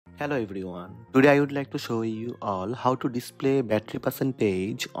Hello everyone. Today I would like to show you all how to display battery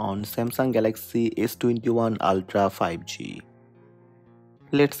percentage on Samsung Galaxy S21 Ultra 5G.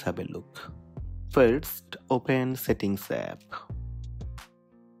 Let's have a look. First, open Settings app.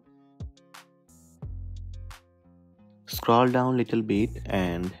 Scroll down little bit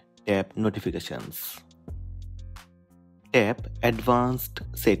and tap Notifications. Tap Advanced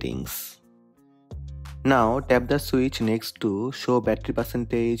Settings. Now tap the switch next to Show Battery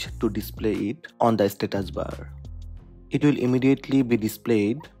Percentage to display it on the status bar. It will immediately be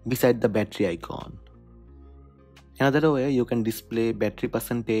displayed beside the battery icon. Another way you can display battery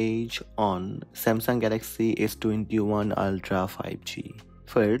percentage on Samsung Galaxy S21 Ultra 5G.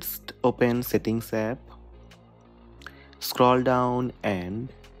 First, open Settings app. Scroll down and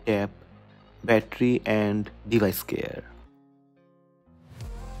tap Battery and Device Care.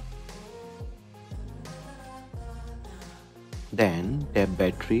 Then tap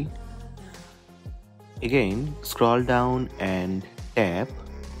Battery. Again scroll down and tap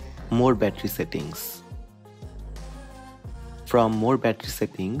More Battery Settings. From More Battery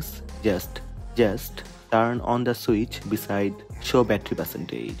Settings, just turn on the switch beside Show Battery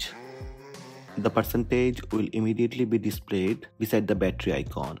Percentage. The percentage will immediately be displayed beside the battery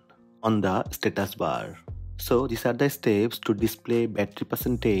icon on the status bar. So these are the steps to display battery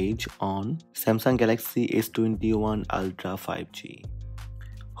percentage on Samsung Galaxy S21 Ultra 5G.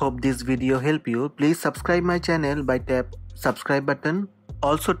 Hope this video helped you. Please subscribe my channel by tap subscribe button.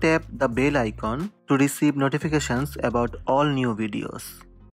 Also tap the bell icon to receive notifications about all new videos.